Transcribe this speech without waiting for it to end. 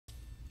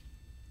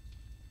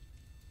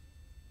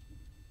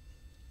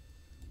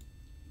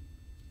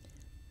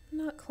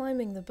not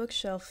climbing the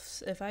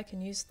bookshelves if I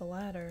can use the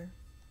ladder?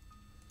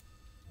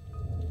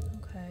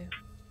 Okay.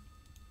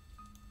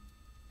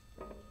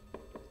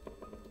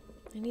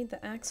 I need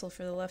the axle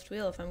for the left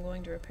wheel if I'm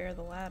going to repair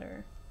the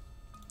ladder.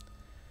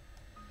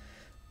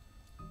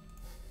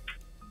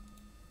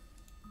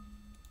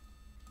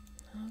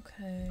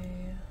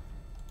 Okay.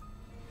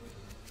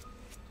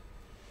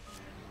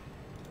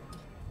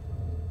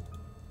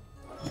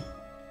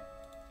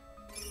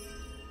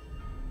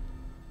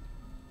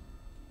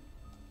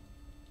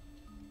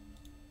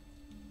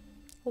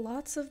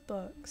 Lots of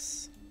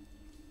books.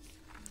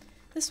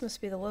 This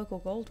must be the local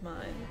gold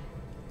mine.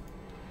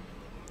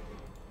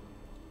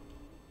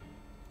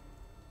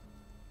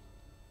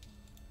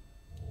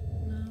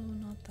 No,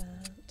 not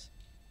that.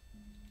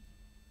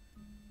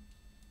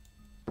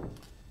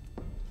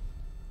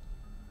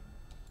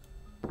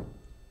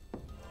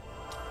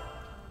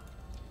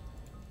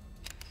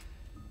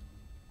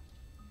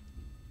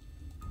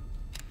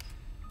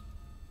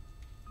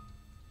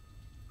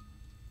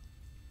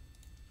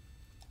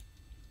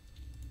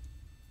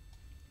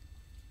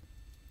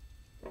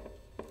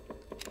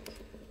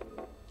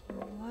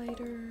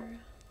 Lighter.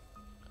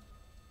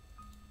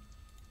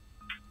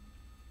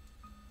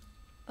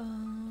 A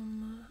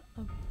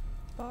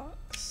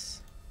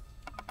box.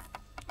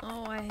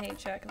 Oh, I hate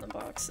checking the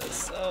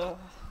boxes. Oh.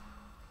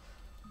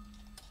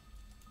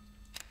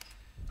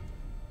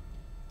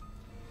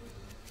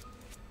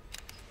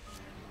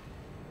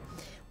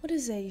 What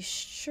is a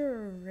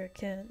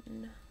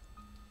shuriken?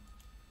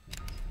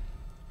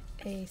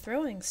 A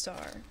throwing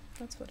star.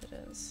 That's what it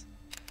is.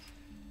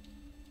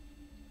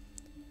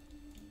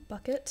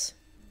 Bucket.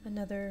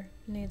 Another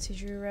Nancy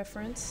Drew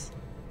reference.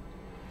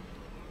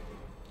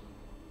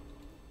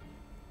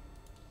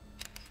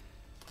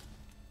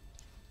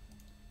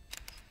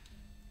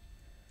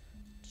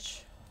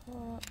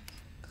 Chalk.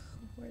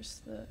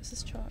 Where's the... Is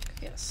this chalk?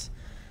 Yes.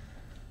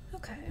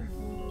 Okay.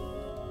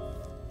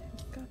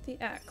 Got the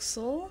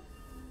axle.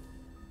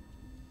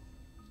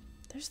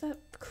 There's that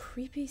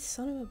creepy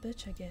son of a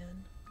bitch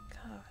again.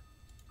 God.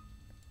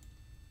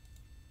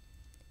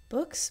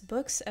 Books,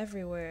 books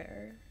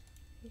everywhere.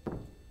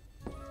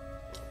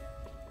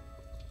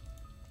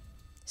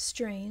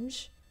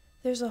 Strange.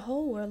 There's a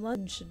hole where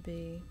London should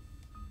be.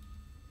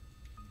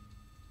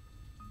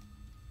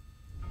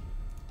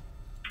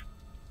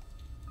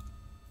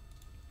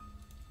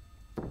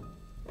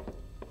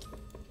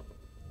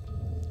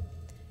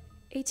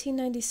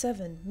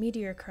 "1897,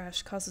 meteor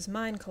crash causes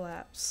mine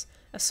collapse.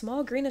 A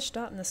small greenish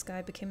dot in the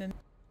sky became a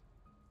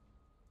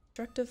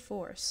destructive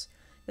force.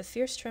 The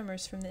fierce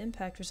tremors from the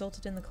impact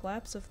resulted in the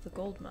collapse of the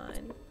gold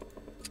mine."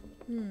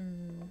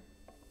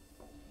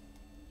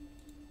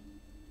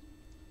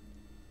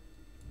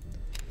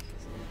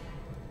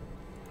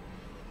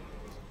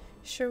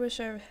 Sure wish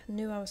I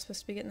knew I was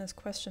supposed to be getting those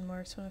question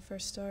marks when I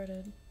first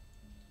started.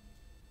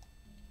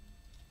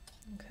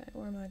 Okay,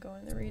 where am I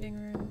going? The reading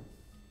room.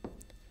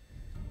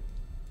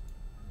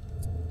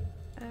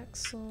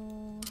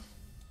 Axle.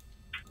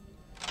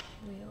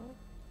 Wheel.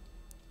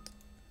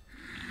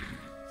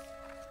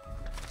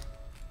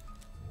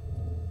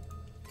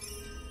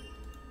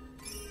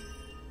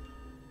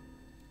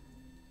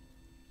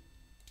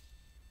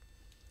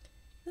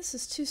 This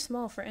is too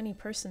small for any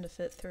person to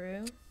fit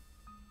through.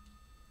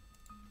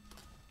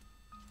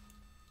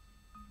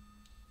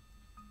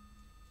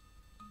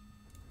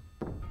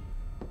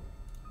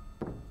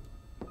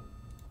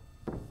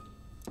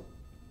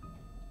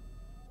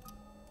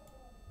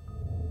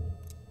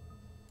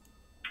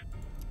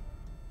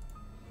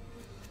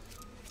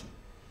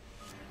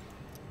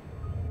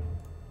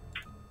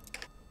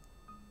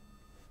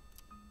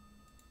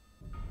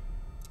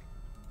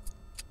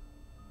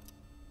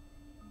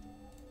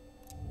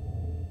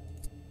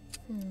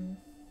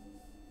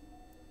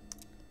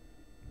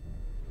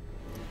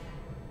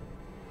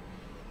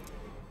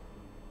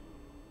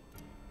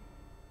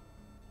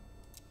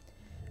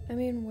 I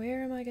mean,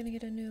 where am I gonna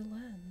get a new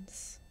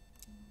lens?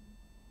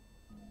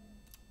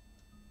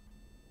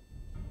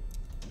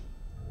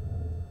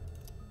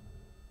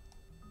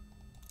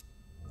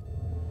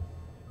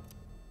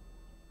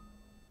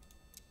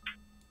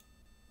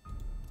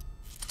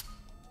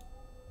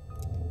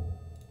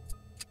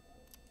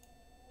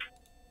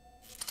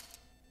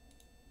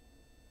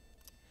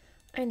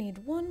 I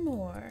need one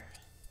more.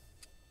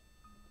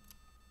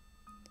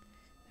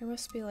 There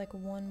must be like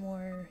one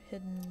more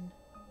hidden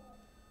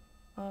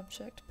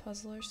object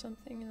puzzle or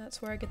something, and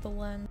that's where I get the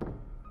lens.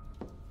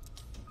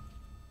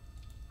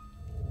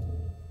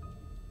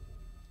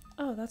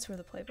 Oh, that's where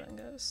the play button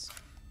goes.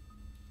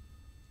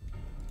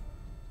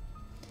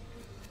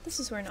 This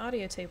is where an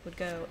audio tape would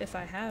go, if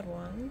I had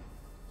one.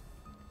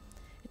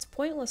 It's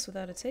pointless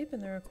without a tape in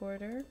the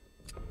recorder.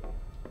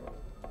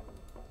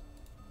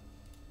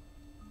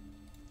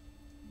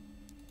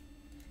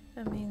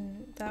 I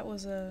mean, that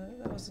was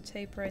a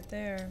tape right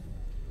there.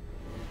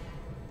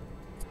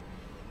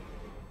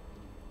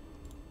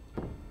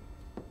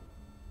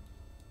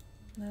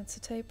 That's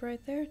a tape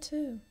right there,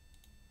 too.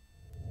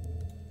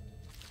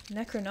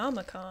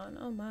 Necronomicon,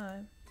 oh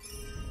my.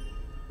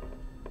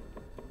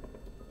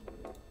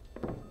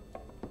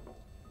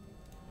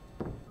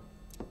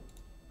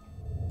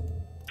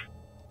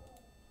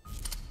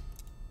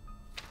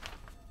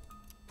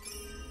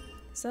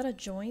 Is that a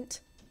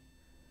joint?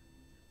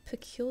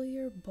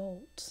 Peculiar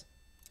bolt.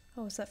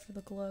 Oh, is that for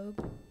the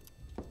globe?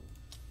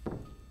 Oh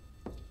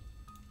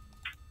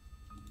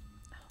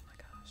my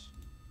gosh.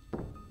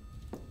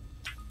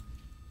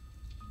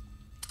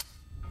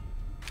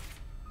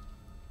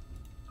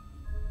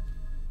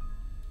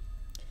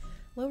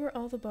 Lower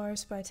all the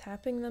bars by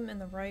tapping them in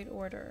the right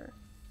order.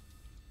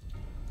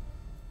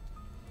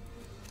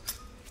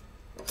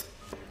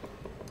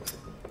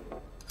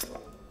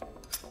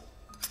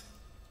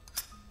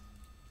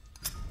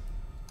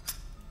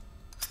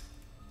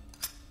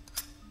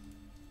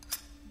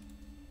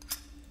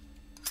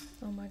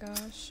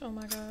 Oh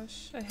my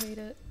gosh, I hate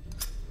it.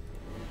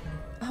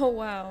 Oh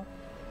wow,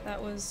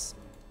 that was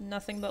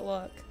nothing but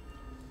luck.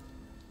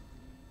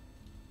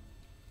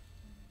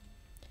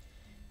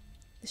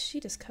 The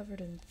sheet is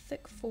covered in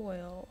thick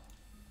foil.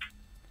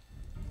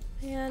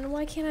 Man,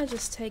 why can't I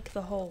just take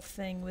the whole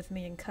thing with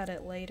me and cut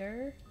it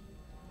later?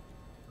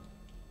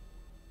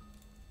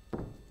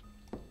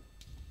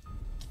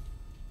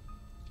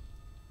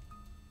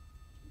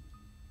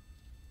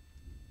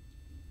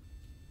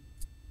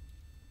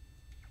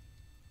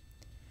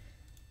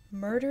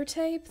 Murder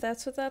tape?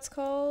 That's what that's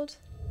called?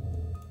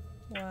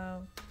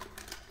 Wow.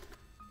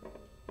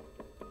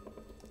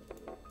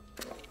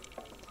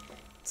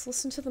 Let's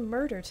listen to the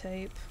murder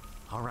tape.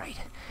 Alright,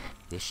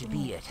 this should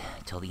be it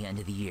till the end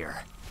of the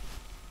year.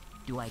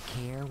 Do I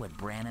care what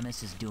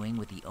Branimus is doing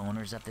with the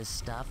owners of this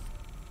stuff?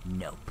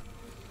 Nope.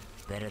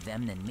 Better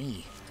them than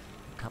me.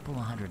 A couple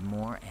of hundred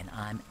more and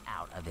I'm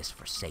out of this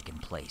forsaken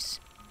place.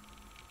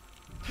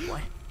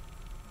 What?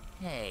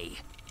 Hey,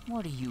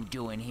 what are you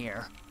doing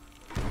here?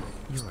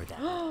 You're that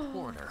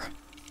reporter.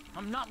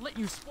 I'm not letting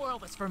you spoil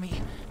this for me.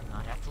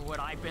 Not after what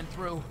I've been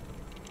through.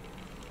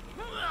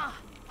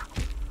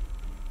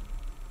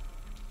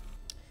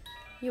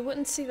 You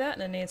wouldn't see that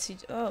in a Nancy...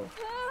 Oh.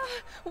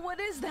 What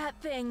is that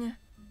thing?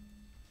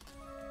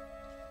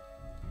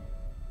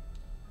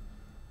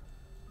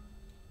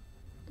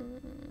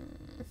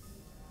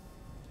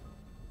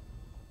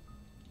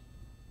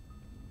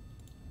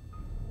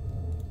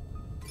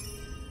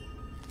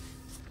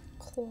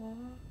 Claw.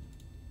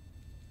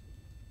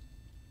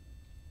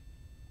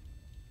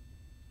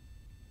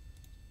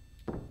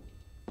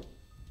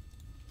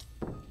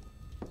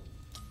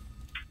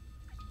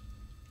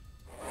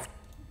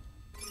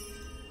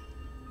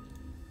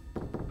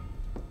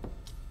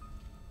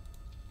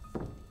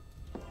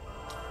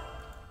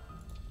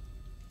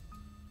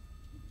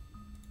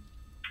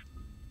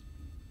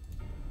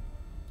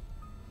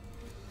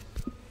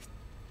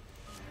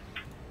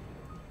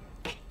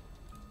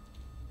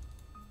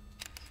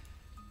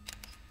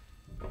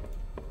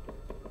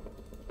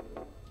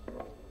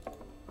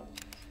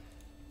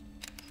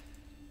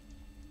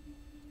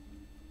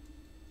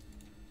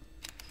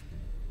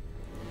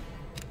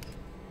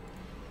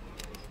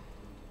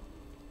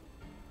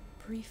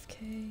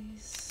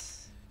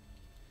 Briefcase,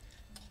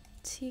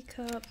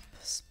 teacup,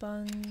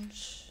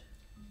 sponge,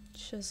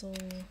 chisel.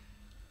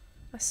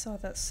 I saw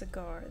that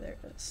cigar. There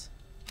it is.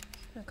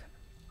 Okay.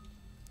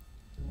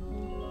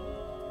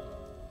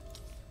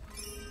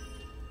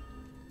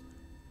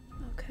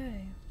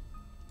 Okay.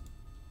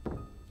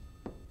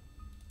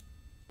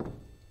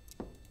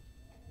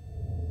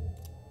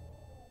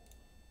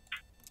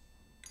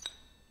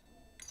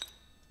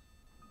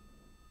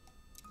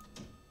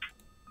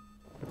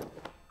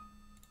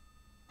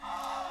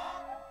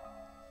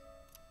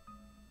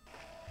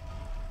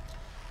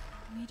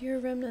 Meteor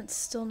remnants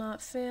still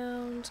not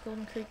found.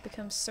 Golden Creek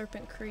becomes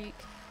Serpent Creek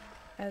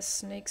as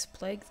snakes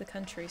plague the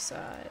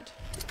countryside.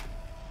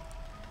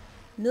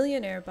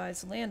 Millionaire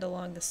buys land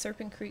along the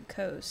Serpent Creek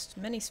coast.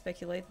 Many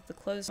speculate that the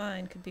closed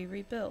mine could be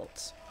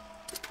rebuilt.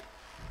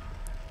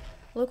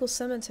 Local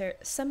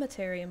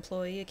cemetery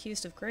employee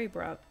accused of grave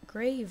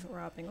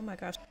robbing. Oh my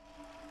gosh.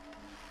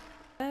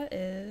 That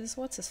is...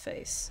 what's his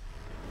face?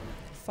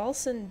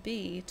 Falson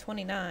B,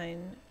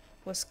 29,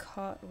 was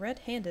caught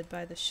red-handed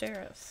by the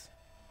sheriff.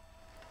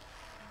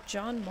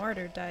 John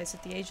Martyr dies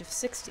at the age of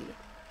 60.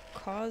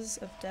 Cause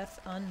of death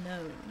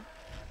unknown.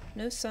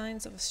 No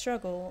signs of a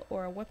struggle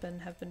or a weapon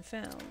have been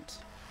found.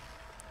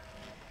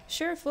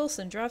 Sheriff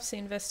Wilson drops the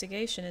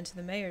investigation into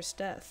the mayor's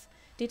death.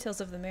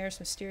 Details of the mayor's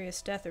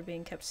mysterious death are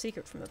being kept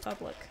secret from the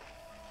public.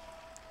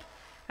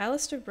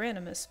 Alistair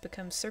Branimus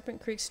becomes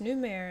Serpent Creek's new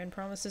mayor and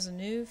promises a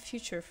new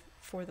future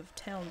for the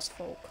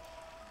townsfolk.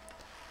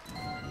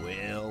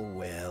 Well,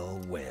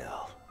 well,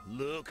 well.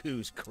 Look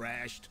who's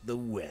crashed the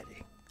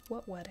wedding.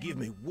 What wedding? Give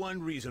me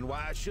one reason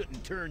why I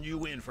shouldn't turn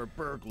you in for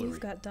burglary. You've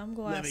got dumb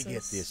glasses. Let me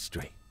get this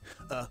straight.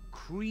 A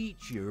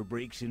creature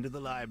breaks into the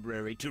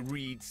library to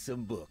read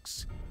some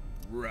books.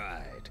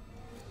 Right.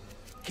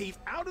 Keep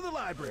out of the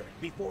library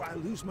before I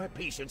lose my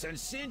patience and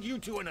send you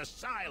to an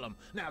asylum.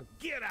 Now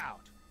get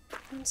out!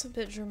 That's a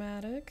bit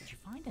dramatic. Did you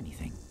find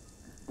anything?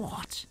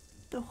 What?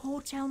 The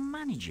hotel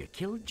manager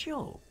killed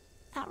Joe?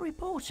 That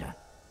reporter?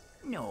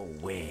 No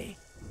way.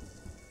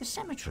 The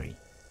cemetery?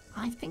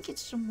 I think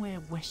it's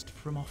somewhere west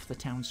from off the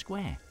town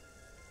square.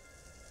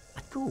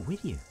 I'd go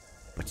with you,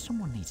 But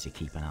someone needs to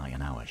keep an eye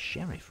on our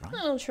sheriff, right?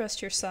 I don't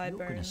trust your You're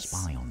gonna sideburns.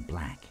 spy on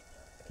Black.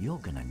 You're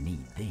gonna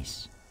need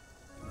this.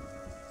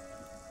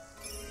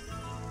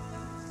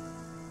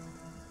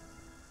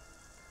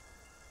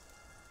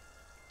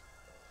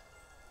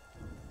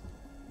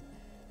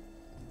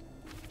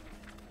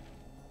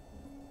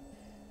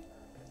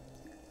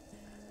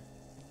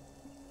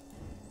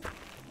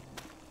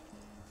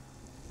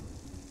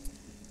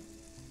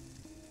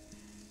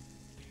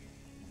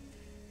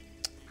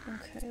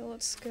 Okay,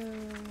 let's go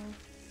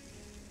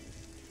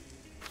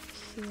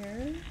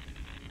here.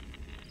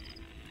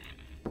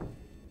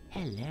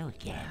 Hello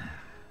again.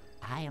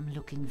 I am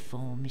looking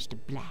for Mr.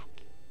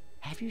 Black.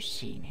 Have you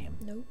seen him?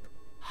 Nope.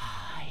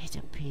 It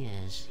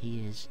appears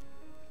he is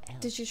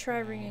Did you try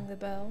ringing the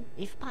bell?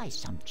 If by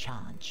some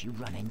chance you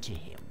run into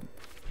him,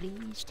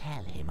 please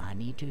tell him I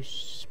need to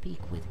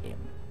speak with him.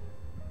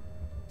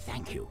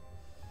 Thank you.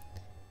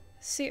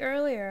 See,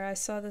 earlier I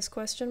saw this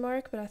question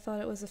mark, but I thought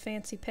it was a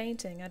fancy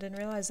painting. I didn't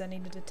realize I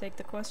needed to take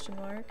the question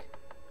mark.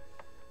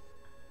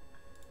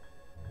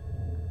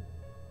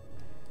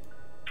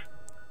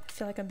 I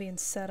feel like I'm being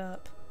set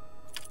up.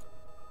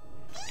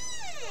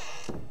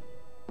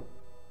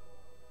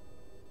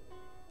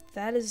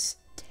 That is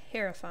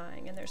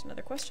terrifying, and there's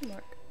another question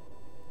mark.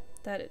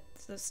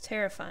 That's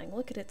terrifying.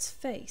 Look at its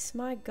face.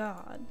 My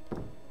God.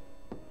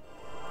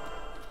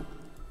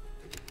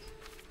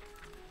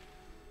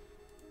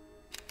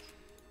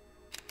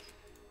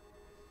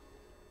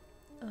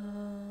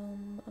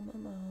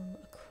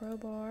 A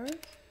crowbar,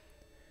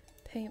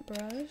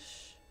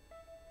 paintbrush,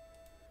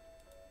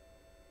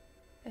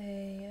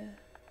 a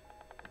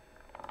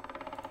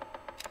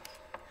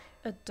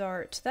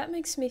dart. That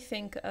makes me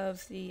think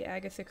of the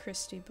Agatha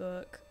Christie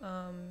book,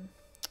 the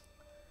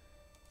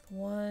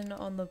one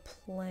on the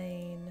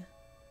plane.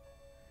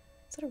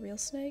 Is that a real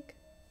snake?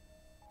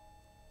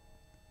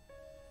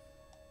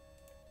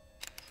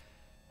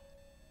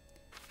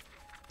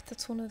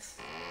 That's one of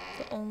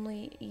the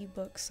only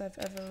ebooks I've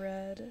ever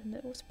read, and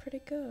it was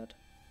pretty good.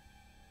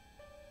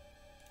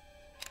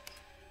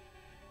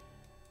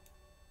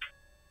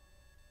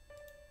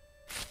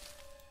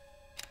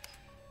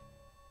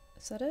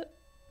 Is that it?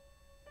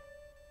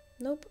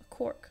 Nope, a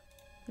cork.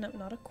 No,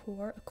 not a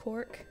core, a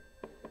cork.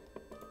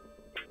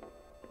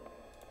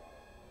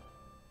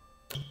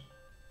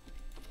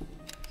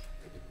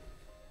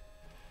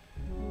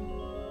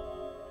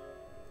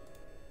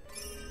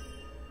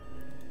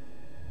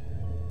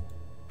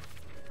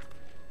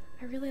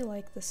 I really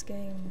like this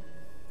game.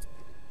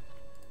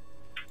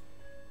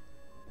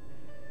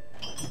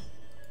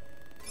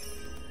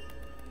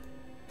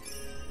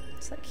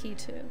 What's that key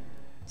to?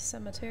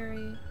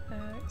 Cemetery,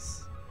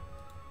 axe.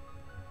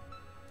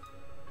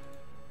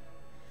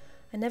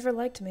 I never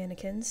liked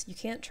mannequins. You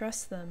can't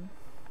trust them.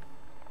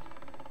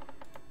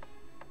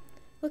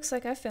 Looks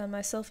like I found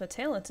myself a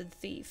talented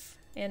thief.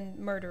 And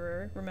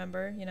murderer,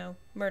 remember? You know,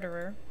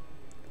 murderer.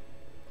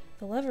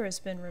 The lever has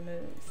been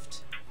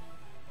removed.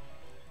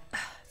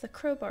 The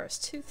crowbar is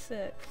too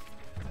thick.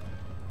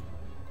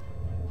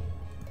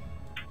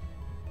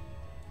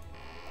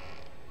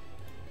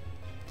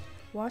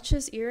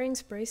 Watches,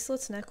 earrings,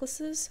 bracelets,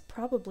 necklaces?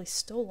 Probably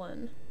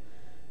stolen.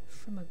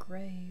 From a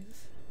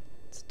grave.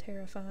 It's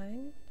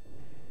terrifying.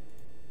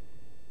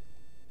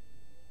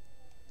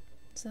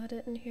 Is that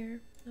it in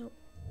here? Nope.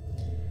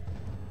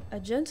 A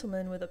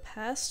gentleman with a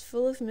past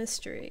full of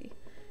mystery.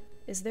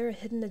 Is there a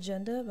hidden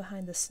agenda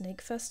behind the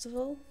Snake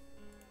Festival?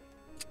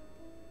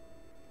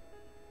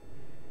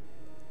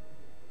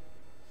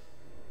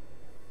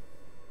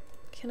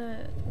 Can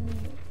I...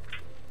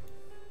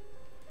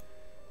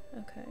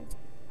 Okay.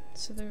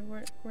 So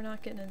we're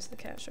not getting into the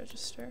cash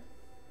register.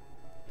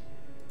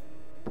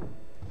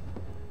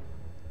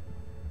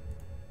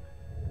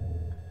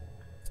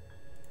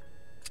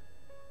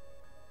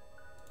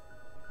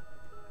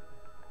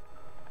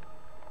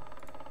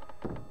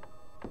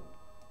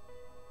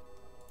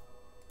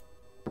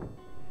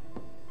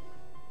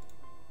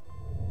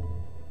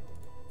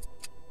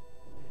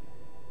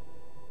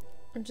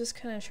 I'm just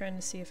kind of trying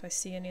to see if I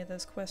see any of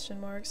those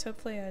question marks.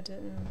 Hopefully I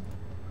didn't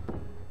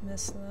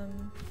miss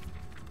them.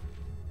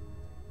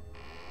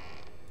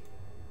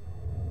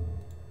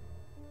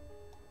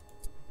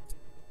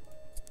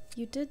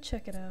 You did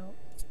check it out.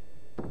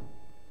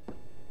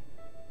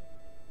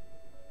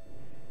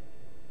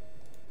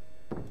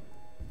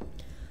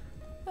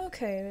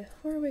 Okay,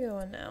 where are we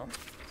going now?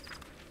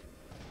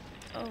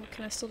 Oh,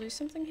 can I still do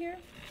something here?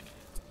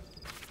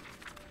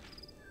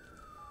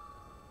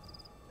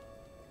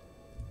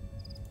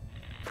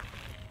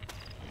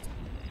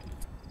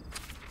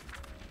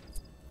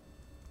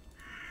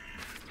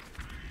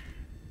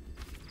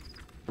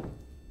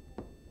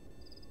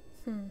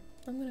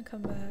 I'm gonna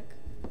come back.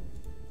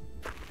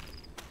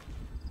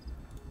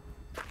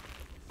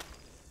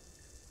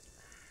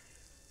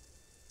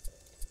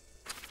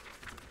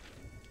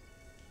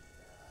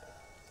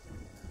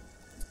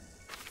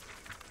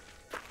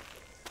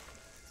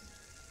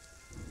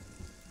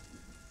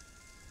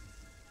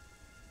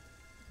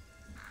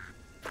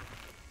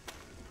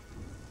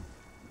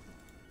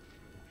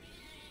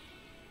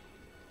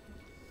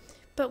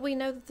 But we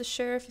know that the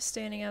sheriff is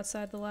standing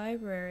outside the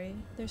library.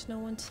 There's no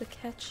one to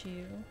catch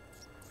you.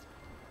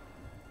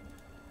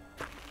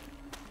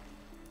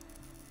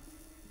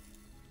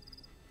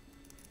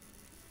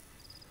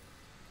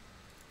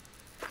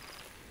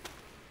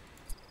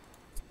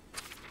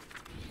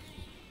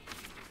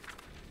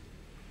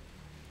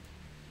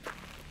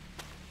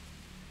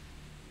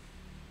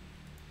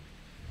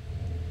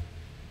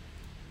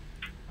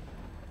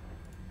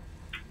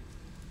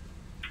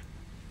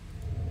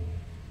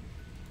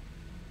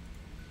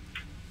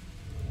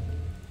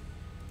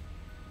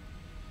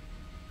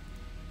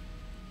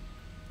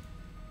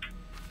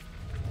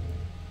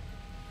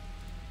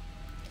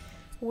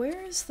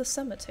 Where is the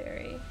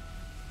cemetery?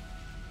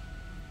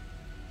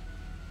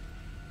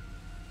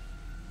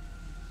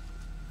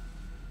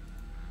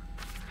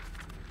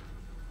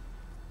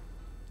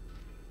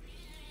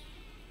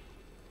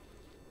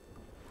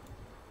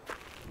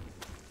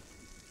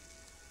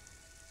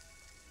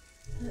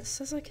 And it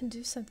says I can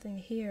do something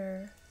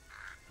here.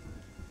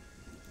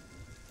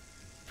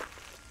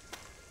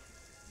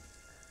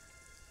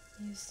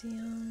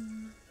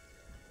 Museum.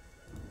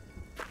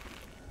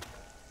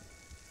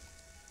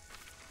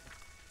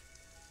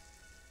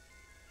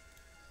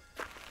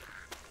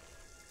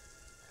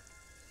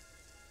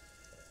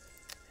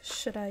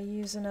 Should I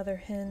use another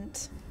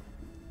hint?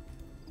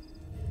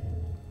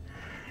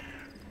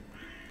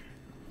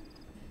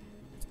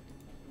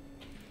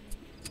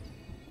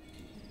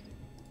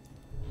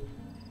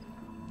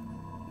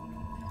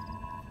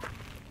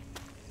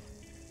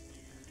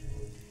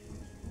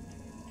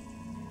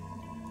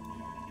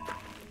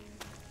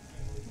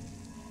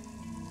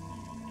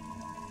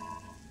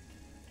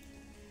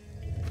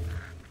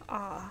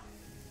 Ah.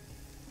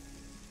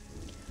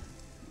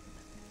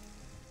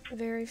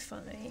 Very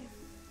funny.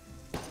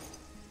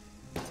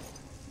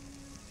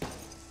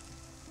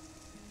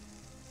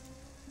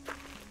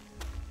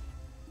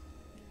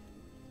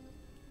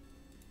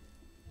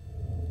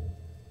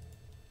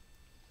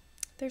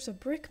 There's a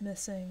brick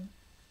missing.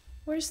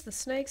 Where's the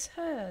snake's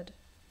head?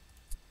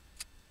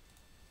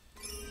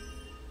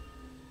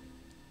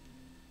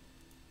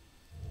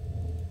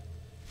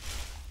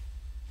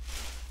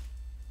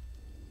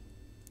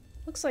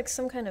 Looks like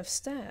some kind of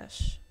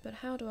stash, but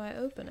how do I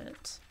open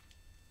it?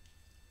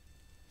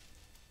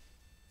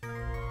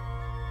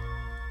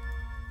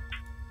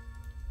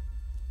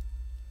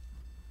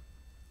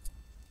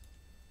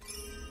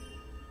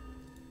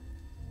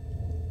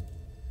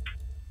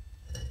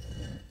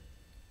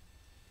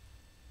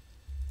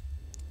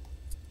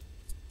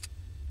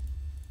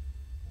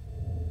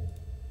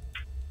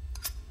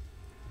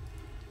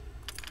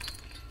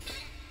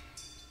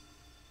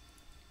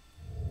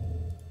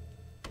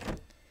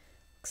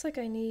 Looks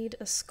like I need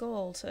a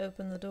skull to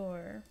open the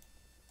door.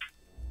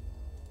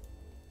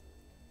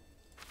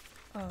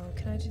 Oh,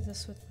 can I do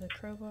this with the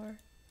crowbar?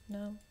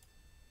 No?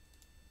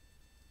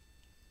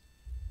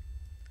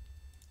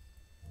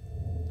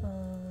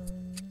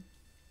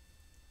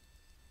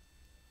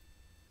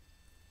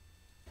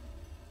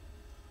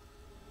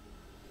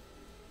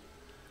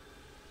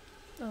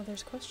 Oh,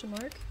 there's a question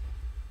mark.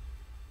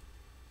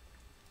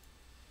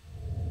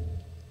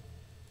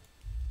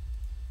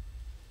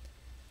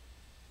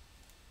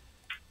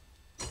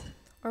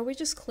 Are we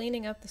just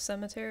cleaning up the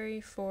cemetery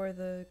for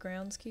the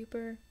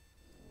groundskeeper?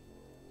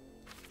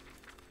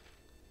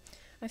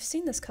 I've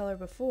seen this color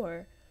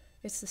before.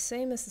 It's the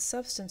same as the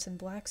substance in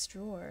Black's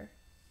drawer.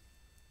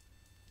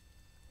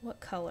 What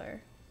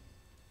color?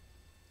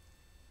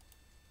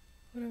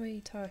 What are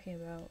we talking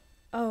about?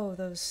 Oh,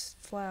 those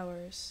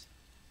flowers.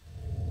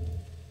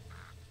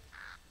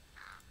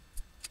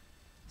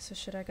 So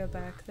should I go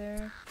back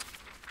there?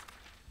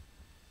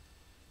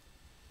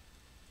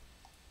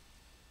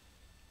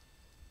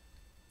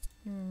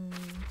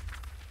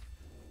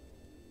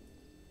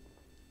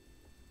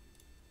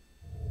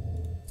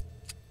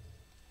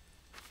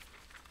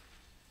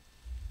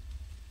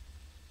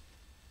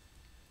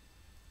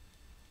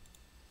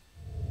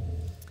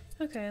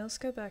 Okay, let's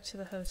go back to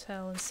the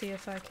hotel and see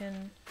if I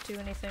can do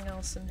anything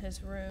else in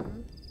his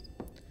room.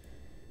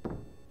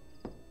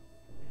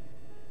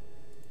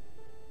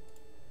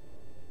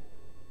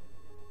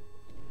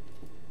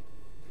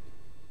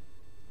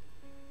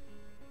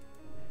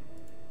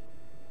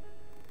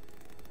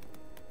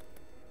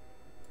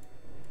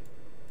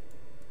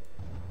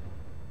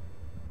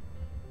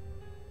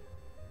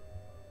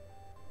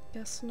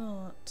 Guess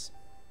not.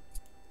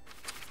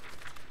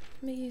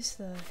 Let me use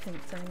the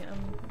hint thing.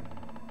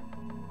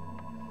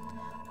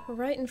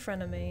 Right in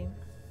front of me.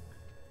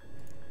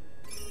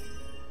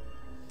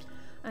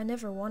 I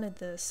never wanted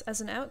this.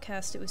 As an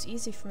outcast, it was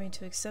easy for me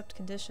to accept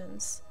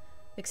conditions.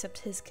 Accept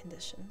his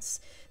conditions.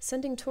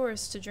 Sending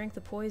tourists to drink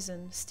the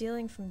poison,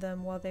 stealing from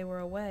them while they were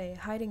away,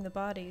 hiding the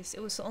bodies.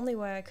 It was the only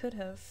way I could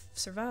have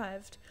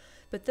survived.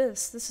 But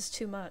this is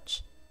too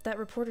much. That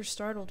reporter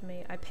startled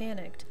me. I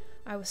panicked.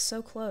 I was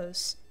so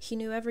close. He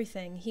knew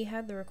everything. He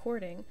had the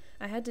recording.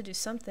 I had to do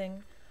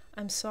something.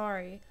 I'm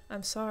sorry.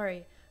 I'm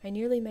sorry. I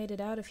nearly made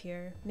it out of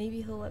here.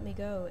 Maybe he'll let me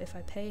go if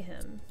I pay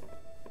him.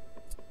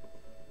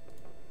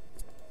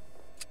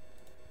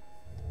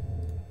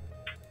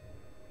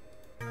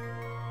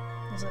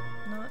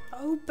 Not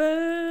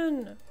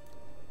open!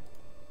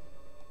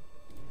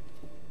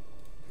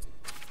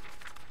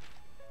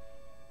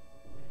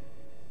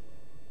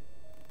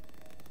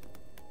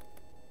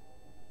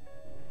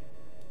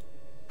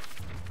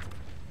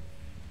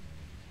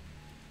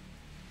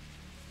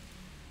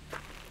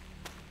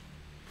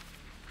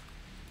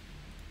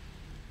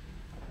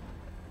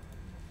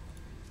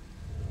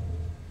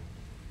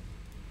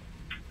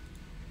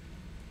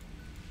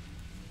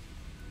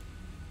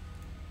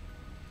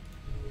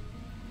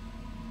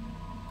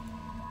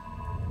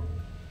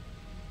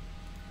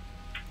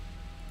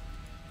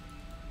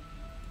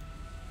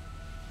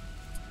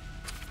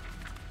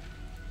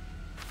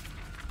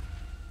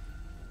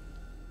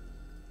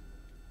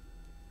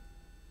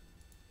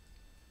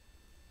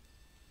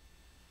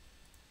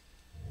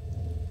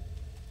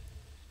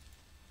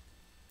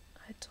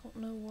 I don't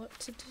know what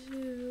to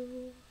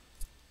do.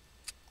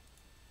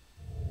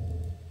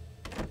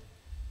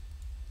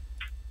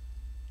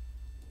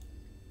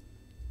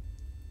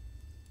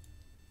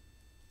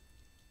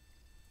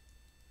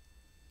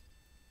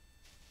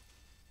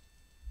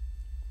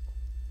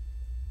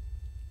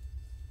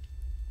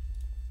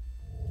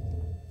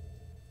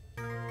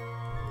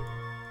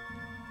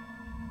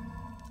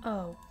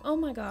 Oh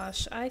my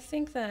gosh, I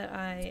think that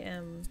I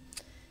am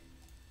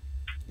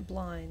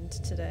blind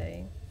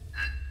today.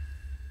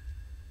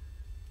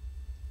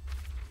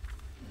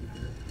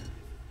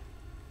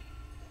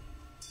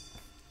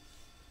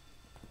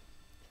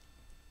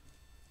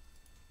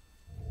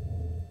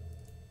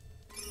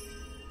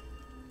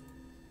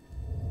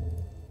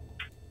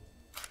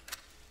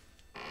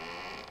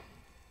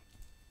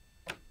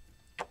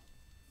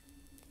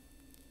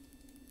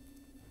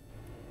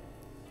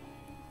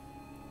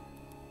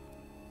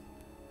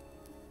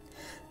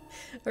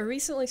 A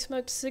recently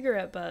smoked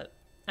cigarette butt.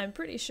 I'm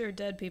pretty sure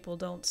dead people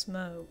don't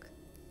smoke.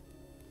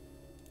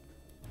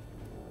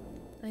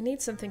 I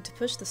need something to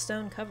push the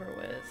stone cover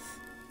with.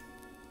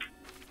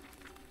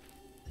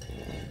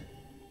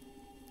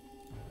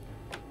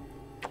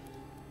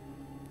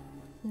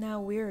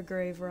 Now we're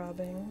grave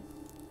robbing.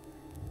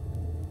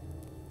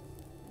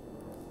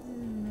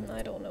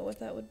 I don't know what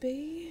that would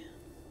be.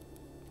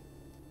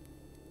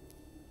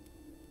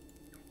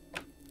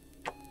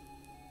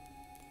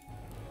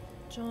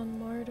 John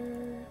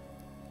Martyr.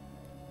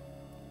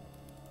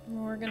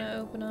 We're gonna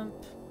open up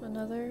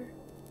another.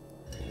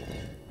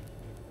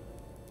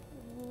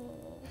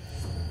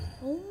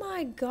 Oh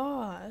my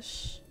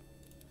gosh.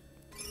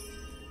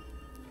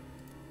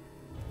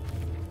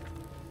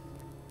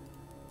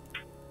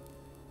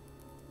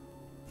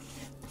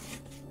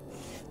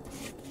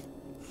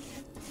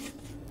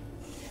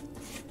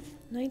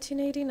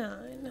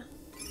 $19.89.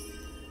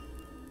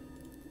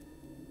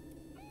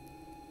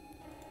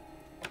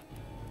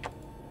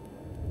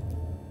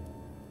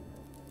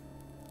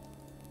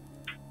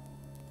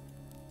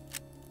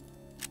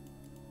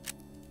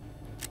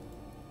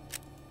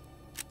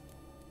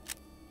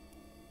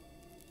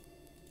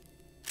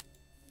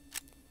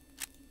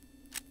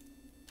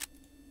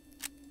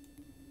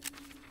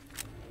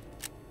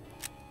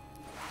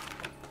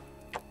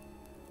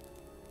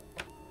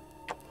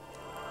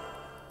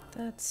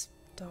 That's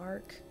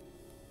dark.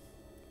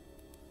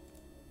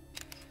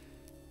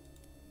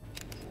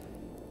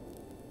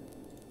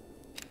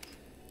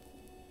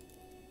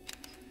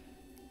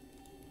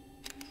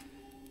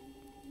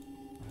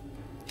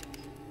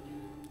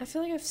 I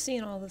feel like I've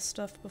seen all this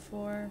stuff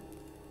before.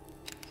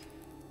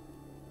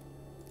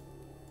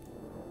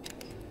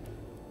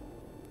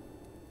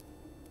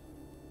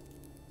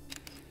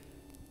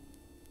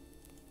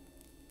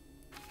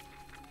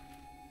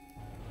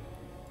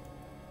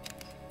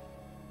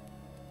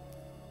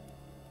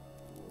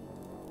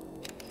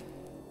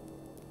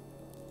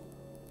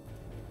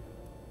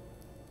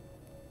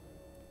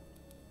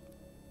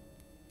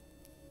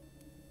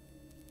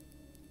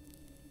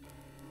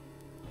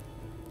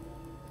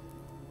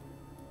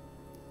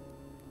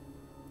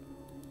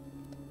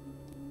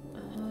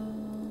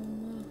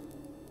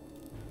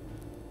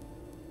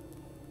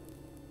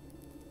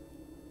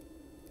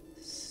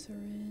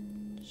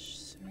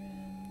 Syringe.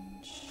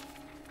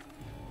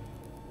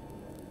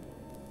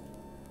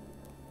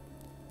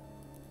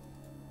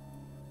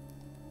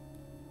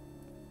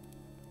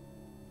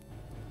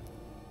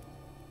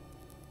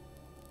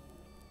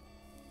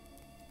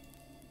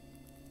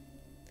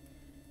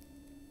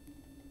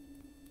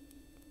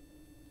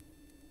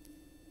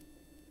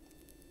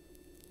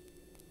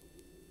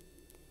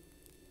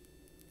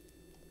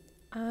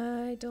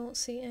 I don't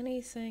see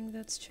anything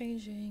that's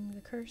changing the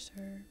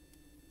cursor.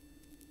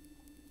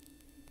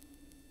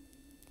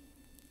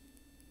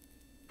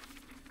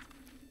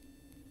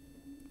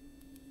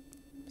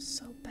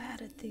 So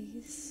bad at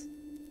these.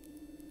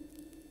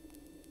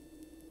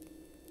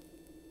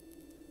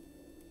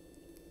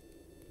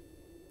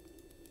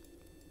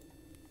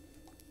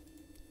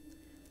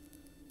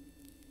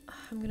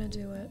 I'm gonna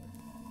do it.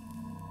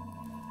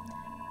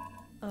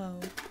 Oh.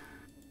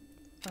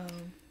 Oh.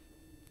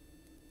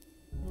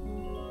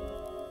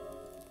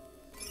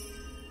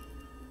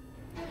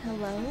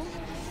 Hello?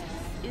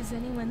 Is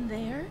anyone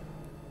there?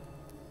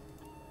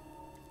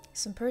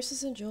 Some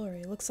purses and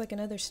jewelry. Looks like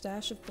another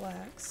stash of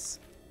blacks.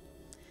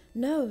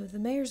 No, the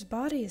mayor's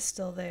body is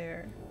still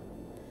there.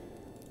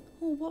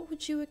 Well, what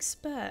would you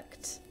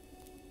expect?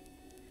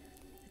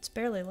 It's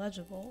barely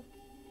legible.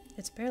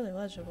 It's barely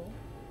legible.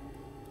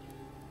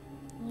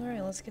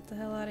 Alright, let's get the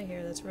hell out of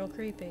here. That's real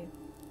creepy.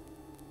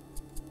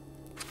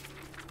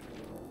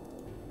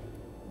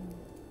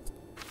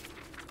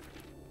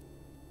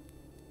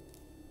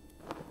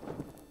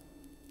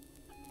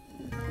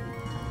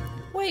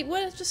 Wait,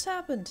 what just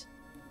happened?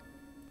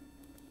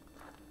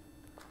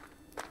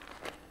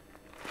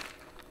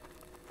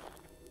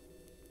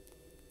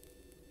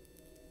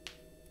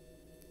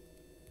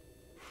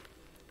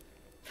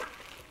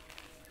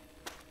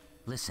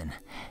 Listen,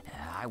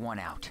 I want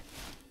out.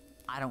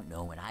 I don't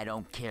know and I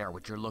don't care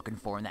what you're looking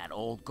for in that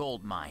old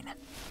gold mine.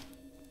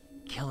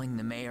 Killing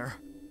the mayor,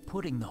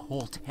 putting the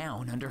whole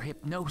town under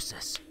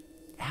hypnosis,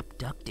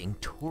 abducting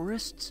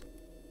tourists,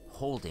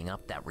 holding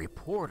up that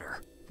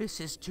reporter. This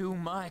is too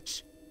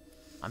much.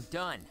 I'm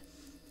done.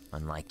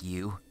 Unlike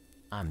you,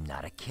 I'm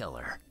not a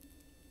killer.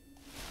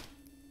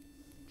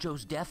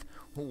 Joe's death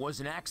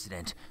was an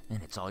accident,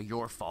 and it's all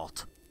your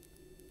fault.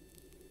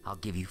 I'll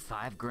give you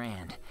 $5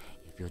 grand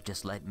if you'll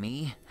just let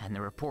me and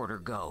the reporter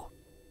go.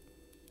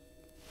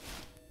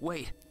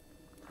 Wait,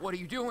 what are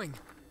you doing?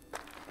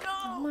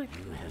 No!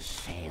 You have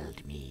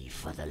failed me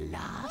for the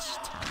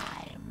last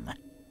time.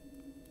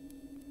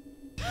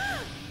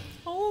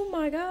 Oh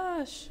my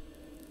gosh!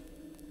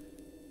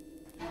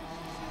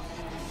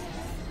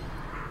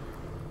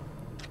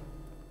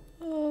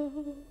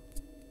 Oh.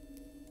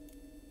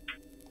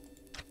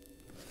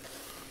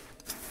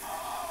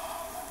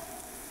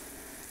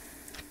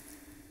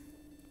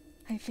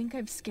 I think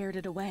I've scared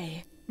it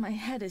away. My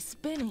head is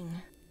spinning.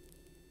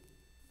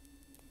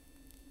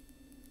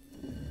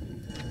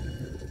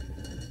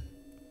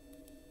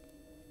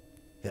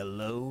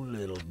 Hello,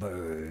 little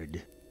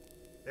bird.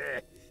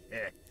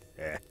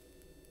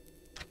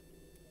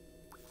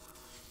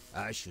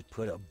 I should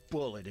put a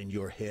bullet in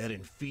your head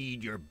and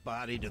feed your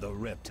body to the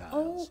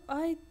reptiles.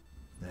 Oh,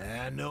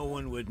 No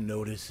one would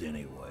notice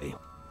anyway.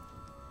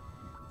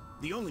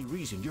 The only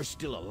reason you're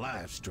still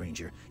alive,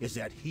 stranger, is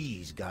that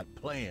he's got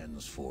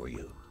plans for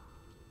you.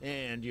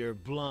 And your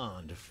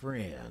blonde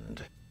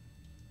friend.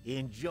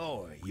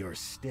 Enjoy your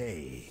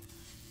stay.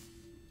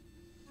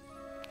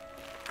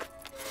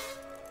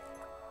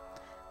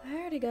 I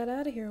already got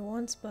out of here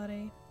once,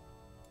 buddy.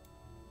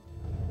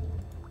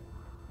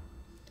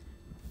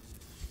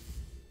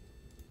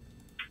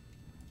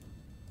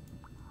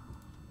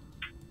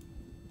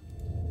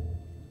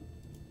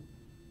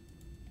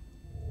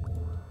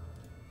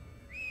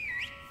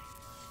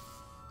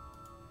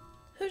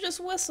 Who just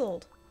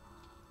whistled?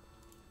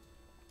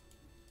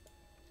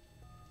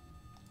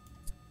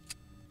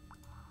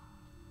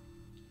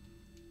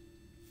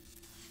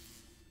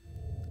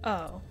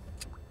 Oh,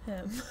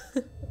 him.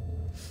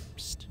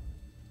 Psst.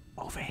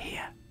 Over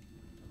here.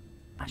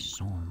 I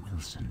saw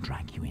Wilson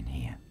drag you in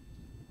here.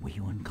 Were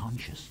you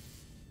unconscious?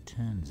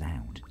 Turns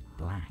out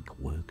Black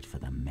worked for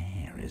the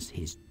mayor as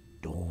his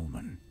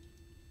doorman.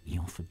 He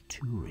offered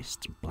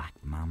tourists Black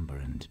Mamba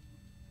and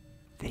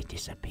they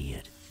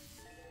disappeared.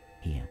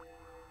 Here,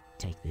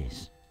 take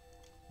this.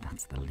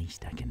 That's the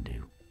least I can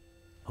do.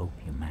 Hope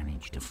you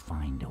manage to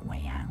find a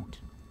way out.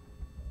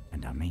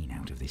 And I mean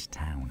out of this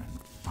town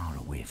and far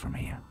away from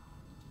here.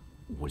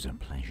 Was a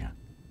pleasure.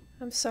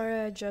 I'm sorry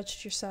I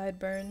judged your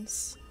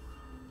sideburns.